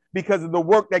situation because of the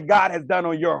work that God has done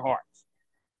on your heart.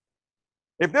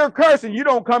 If they're cursing, you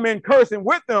don't come in cursing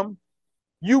with them.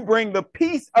 You bring the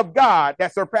peace of God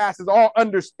that surpasses all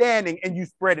understanding and you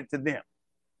spread it to them.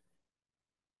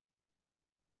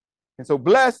 And so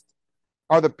blessed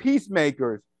are the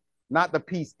peacemakers, not the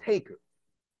peace takers.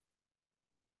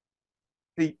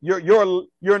 See,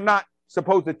 you're not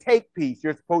supposed to take peace.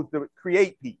 You're supposed to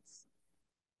create peace.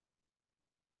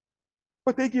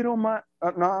 But they get on my,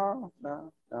 no.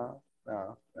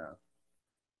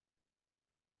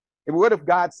 And what if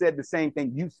God said the same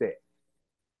thing you said?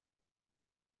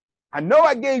 I know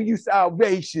I gave you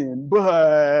salvation,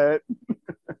 but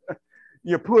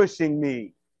you're pushing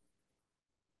me.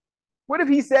 What if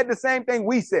he said the same thing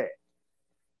we said?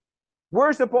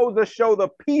 We're supposed to show the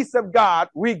peace of God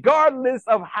regardless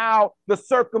of how the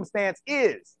circumstance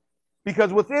is,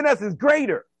 because within us is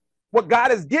greater. What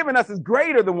God has given us is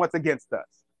greater than what's against us.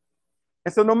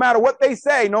 And so no matter what they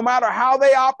say, no matter how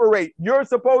they operate, you're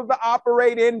supposed to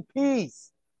operate in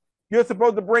peace. You're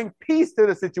supposed to bring peace to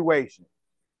the situation.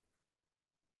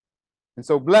 And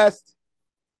so blessed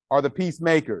are the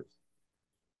peacemakers.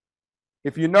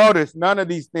 If you notice, none of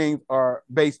these things are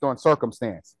based on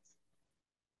circumstances.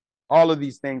 All of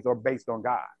these things are based on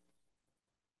God.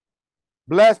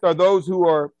 Blessed are those who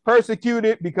are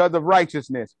persecuted because of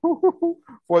righteousness,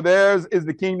 for theirs is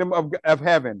the kingdom of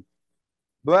heaven.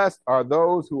 Blessed are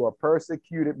those who are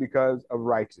persecuted because of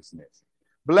righteousness.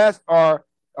 Blessed are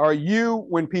you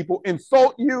when people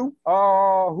insult you.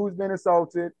 Oh, who's been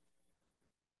insulted?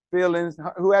 Feelings.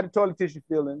 Who had a toilet tissue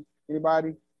feeling?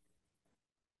 Anybody?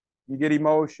 You get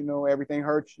emotional. Everything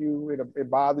hurts you. It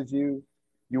bothers you.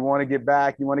 You want to get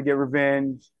back. You want to get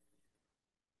revenge.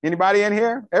 Anybody in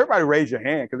here? Everybody raise your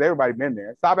hand because everybody been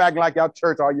there. Stop acting like y'all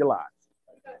church all your lives.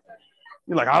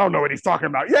 You're like, I don't know what he's talking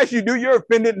about. Yes, you do. You're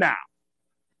offended now.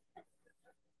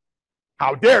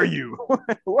 How dare you?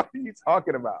 What are you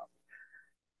talking about?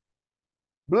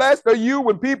 Blessed are you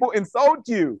when people insult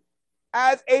you.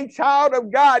 As a child of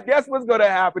God, guess what's going to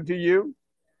happen to you?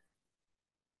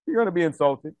 You're going to be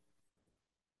insulted.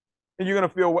 And you're going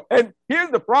to feel, and here's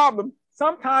the problem.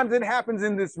 Sometimes it happens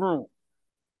in this room.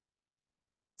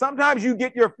 Sometimes you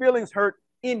get your feelings hurt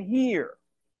in here.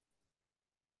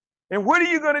 And what are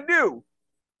you going to do?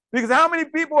 Because how many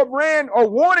people have ran or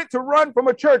wanted to run from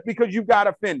a church because you got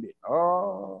offended?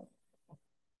 Oh.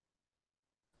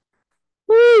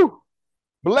 Woo.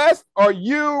 Blessed are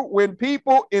you when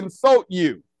people insult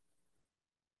you,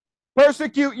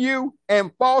 persecute you,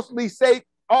 and falsely say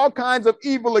all kinds of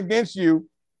evil against you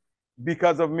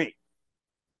because of me.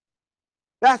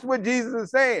 That's what Jesus is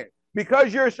saying.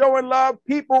 Because you're showing love,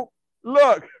 people,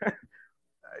 look,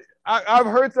 I've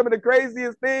heard some of the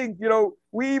craziest things. You know,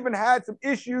 we even had some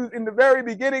issues in the very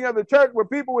beginning of the church where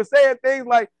people were saying things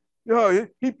like, you know,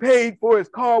 he paid for his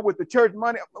car with the church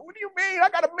money. Like, what do you mean? I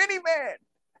got a minivan.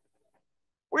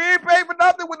 We ain't paid for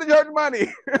nothing with the church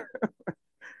money.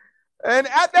 And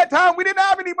at that time, we didn't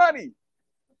have any money.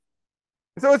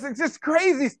 So it's just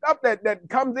crazy stuff that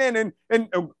comes in,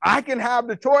 and I can have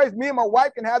the choice. Me and my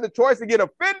wife can have the choice to get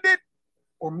offended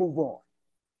or move on.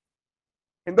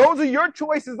 And those are your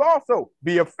choices also.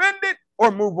 Be offended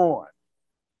or move on.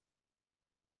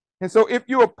 And so if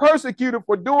you are persecuted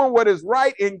for doing what is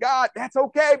right in God, that's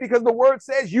okay, because the word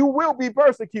says you will be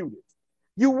persecuted.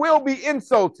 You will be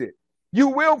insulted. You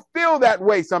will feel that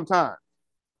way sometimes.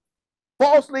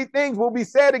 Falsely things will be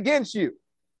said against you.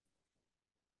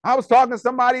 I was talking to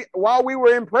somebody while we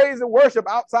were in praise and worship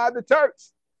outside the church,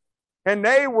 and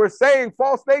they were saying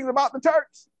false things about the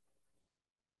church.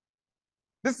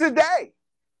 This is today.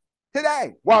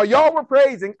 While y'all were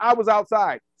praising, I was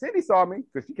outside. Cindy saw me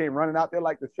because she came running out there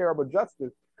like the sheriff of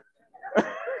justice,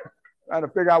 trying to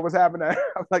figure out what's happening. I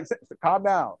was like, calm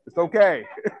down. It's okay.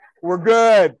 We're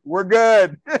good.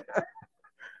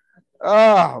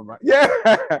 Oh, my. Yeah.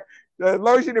 As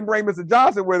long as she didn't bring Mr.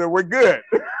 Johnson with her, we're good.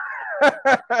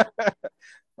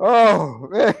 Oh,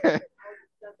 man.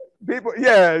 People,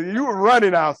 yeah, you were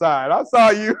running outside. I saw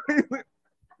you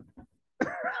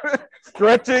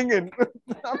stretching, and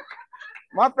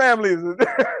my family is,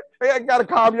 they got to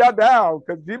calm y'all down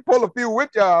because you pull a few with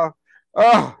y'all.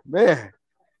 Oh, man.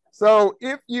 So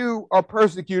if you are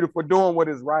persecuted for doing what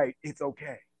is right, it's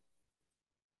okay.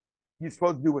 You're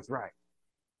supposed to do what's right.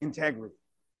 Integrity,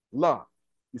 love.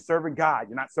 You're serving God.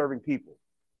 You're not serving people.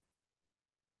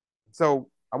 So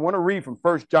I want to read from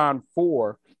 1 John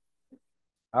 4,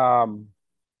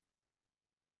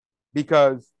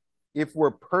 because if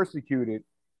we're persecuted,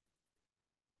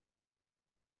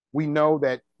 we know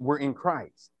that we're in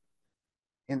Christ.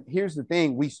 And here's the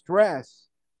thing, we stress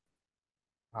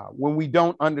when we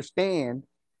don't understand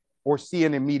or see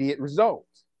an immediate result.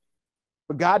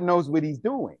 But God knows what he's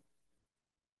doing.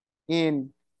 And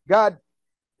God,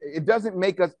 it doesn't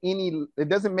make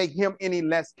him any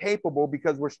less capable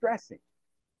because we're stressing.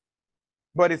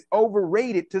 But it's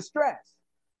overrated to stress.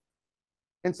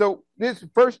 And so this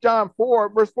 1 John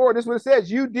 4, verse 4, this is what it says: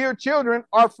 you, dear children,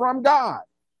 are from God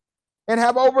and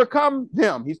have overcome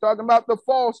them. He's talking about the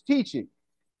false teaching,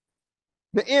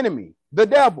 the enemy, the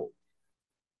devil.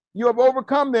 You have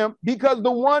overcome them because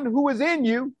the one who is in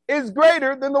you is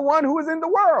greater than the one who is in the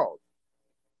world.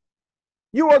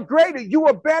 You are greater. You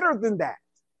are better than that.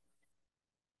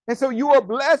 And so you are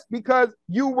blessed because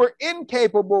you were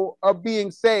incapable of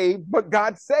being saved, but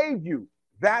God saved you.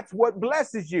 That's what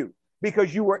blesses you,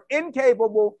 because you were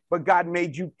incapable, but God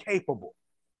made you capable.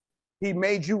 He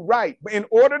made you right. But in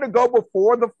order to go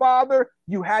before the Father,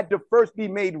 you had to first be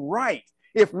made right.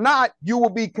 If not, you will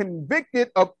be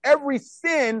convicted of every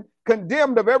sin,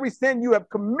 condemned of every sin you have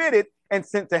committed, and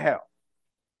sent to hell.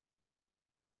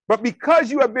 But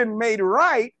because you have been made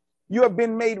right, you have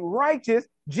been made righteous.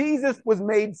 Jesus was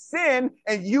made sin,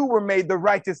 and you were made the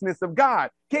righteousness of God.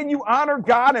 Can you honor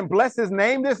God and bless his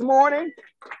name this morning?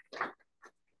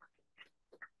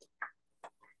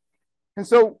 And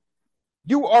so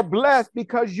you are blessed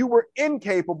because you were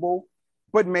incapable,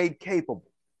 but made capable.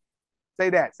 Say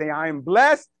that. Say, I am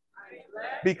blessed,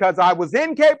 because I was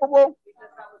incapable,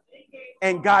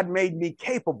 and God made me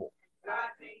capable.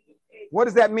 What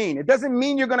does that mean? It doesn't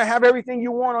mean you're going to have everything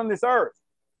you want on this earth.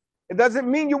 It doesn't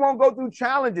mean you won't go through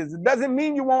challenges. It doesn't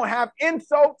mean you won't have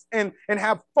insults and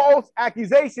have false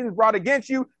accusations brought against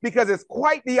you, because it's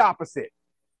quite the opposite.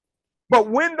 But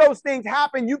when those things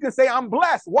happen, you can say, I'm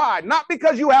blessed. Why? Not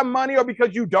because you have money or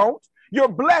because you don't. You're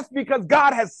blessed because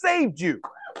God has saved you.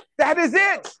 That is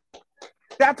it.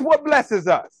 That's what blesses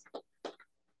us.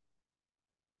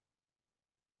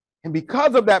 And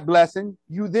because of that blessing,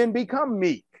 you then become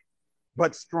meek,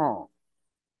 but strong.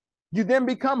 You then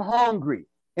become hungry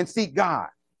and seek God.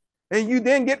 And you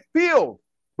then get filled,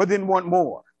 but then want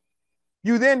more.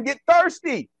 You then get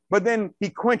thirsty, but then he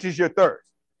quenches your thirst.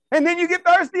 And then you get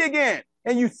thirsty again,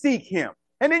 and you seek him.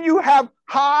 And then you have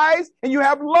highs and you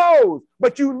have lows.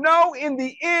 But you know in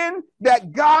the end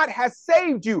that God has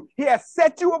saved you. He has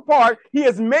set you apart. He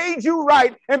has made you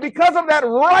right. And because of that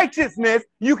righteousness,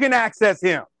 you can access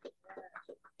him.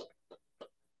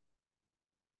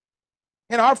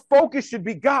 And our focus should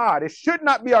be God. It should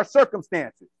not be our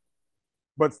circumstances.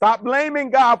 But stop blaming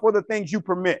God for the things you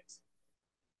permit.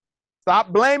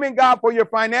 Stop blaming God for your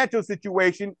financial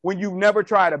situation when you've never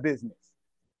tried a business.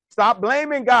 Stop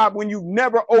blaming God when you've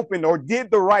never opened or did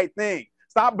the right thing.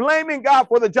 Stop blaming God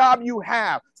for the job you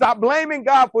have. Stop blaming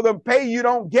God for the pay you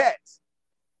don't get.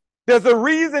 There's a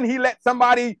reason he let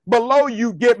somebody below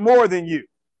you get more than you.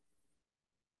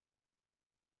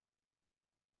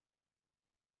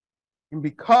 And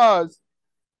because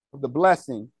of the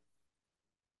blessing,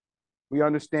 we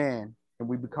understand and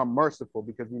we become merciful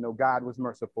because we know God was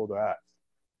merciful to us.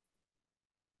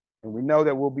 And we know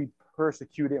that we'll be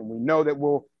persecuted and we know that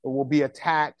we'll be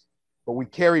attacked, but we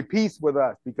carry peace with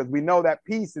us because we know that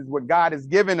peace is what God has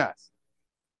given us.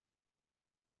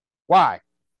 Why?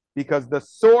 Because the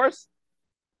source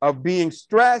of being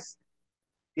stressed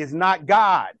is not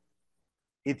God.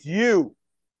 It's you.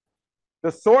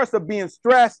 The source of being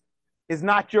stressed is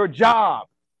not your job.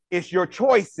 It's your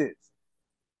choices.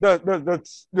 The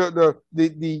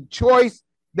choice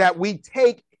that we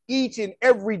take each and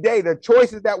every day, the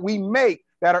choices that we make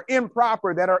that are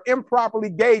improper, that are improperly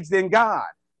gauged in God.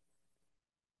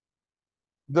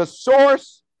 The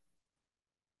source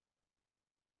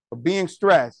of being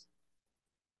stressed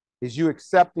is you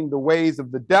accepting the ways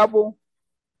of the devil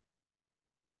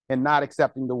and not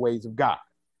accepting the ways of God.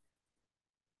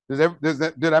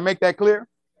 Did I make that clear?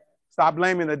 Stop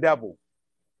blaming the devil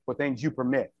for things you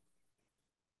permit.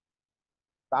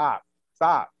 Stop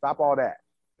all that.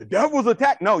 The devil's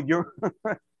attacked. No,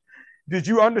 did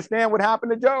you understand what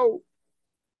happened to Job?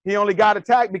 He only got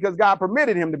attacked because God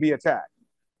permitted him to be attacked.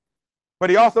 But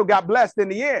he also got blessed in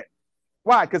the end.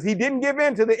 Why? Because he didn't give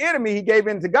in to the enemy, he gave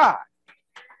in to God.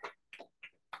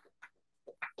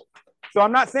 So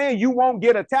I'm not saying you won't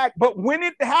get attacked, but when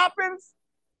it happens,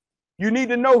 you need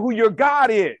to know who your God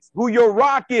is, who your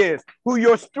rock is, who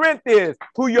your strength is,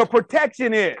 who your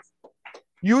protection is.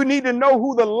 You need to know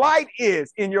who the light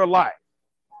is in your life.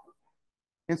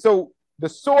 And so the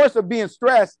source of being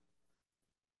stressed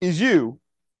is you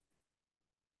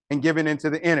and giving into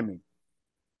the enemy.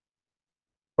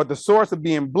 But the source of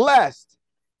being blessed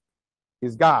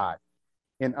is God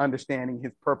in understanding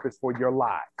his purpose for your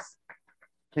lives.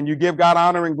 Can you give God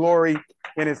honor and glory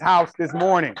in his house this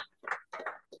morning?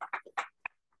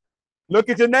 Look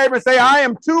at your neighbor and say, I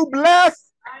am too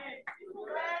blessed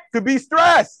to be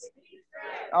stressed.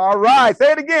 All right.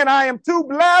 Say it again. I am too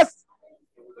blessed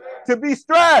to be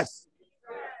stressed.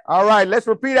 All right. Let's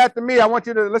repeat after me.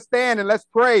 Let's stand and let's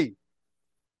pray.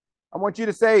 I want you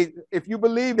to say, if you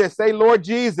believe this, say, Lord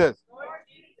Jesus,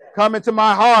 come into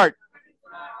my heart.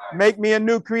 Make me a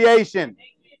new creation.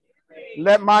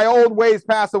 Let my old ways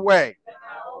pass away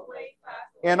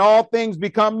and all things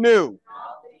become new.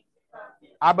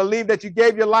 I believe that you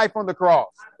gave your life on the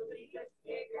cross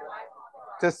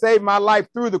to save my life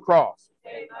through the cross.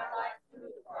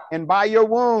 And by your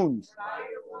wounds,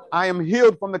 I am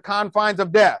healed from the confines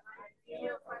of death.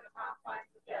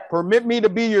 Permit me to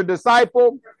be your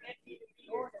disciple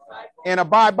and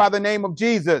abide by the name of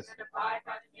Jesus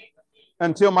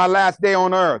until my last day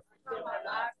on earth.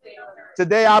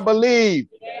 Today I believe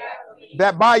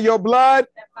that by your blood,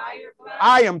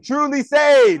 I am truly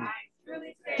saved.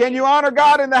 Can you honor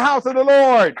God in the house of the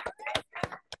Lord?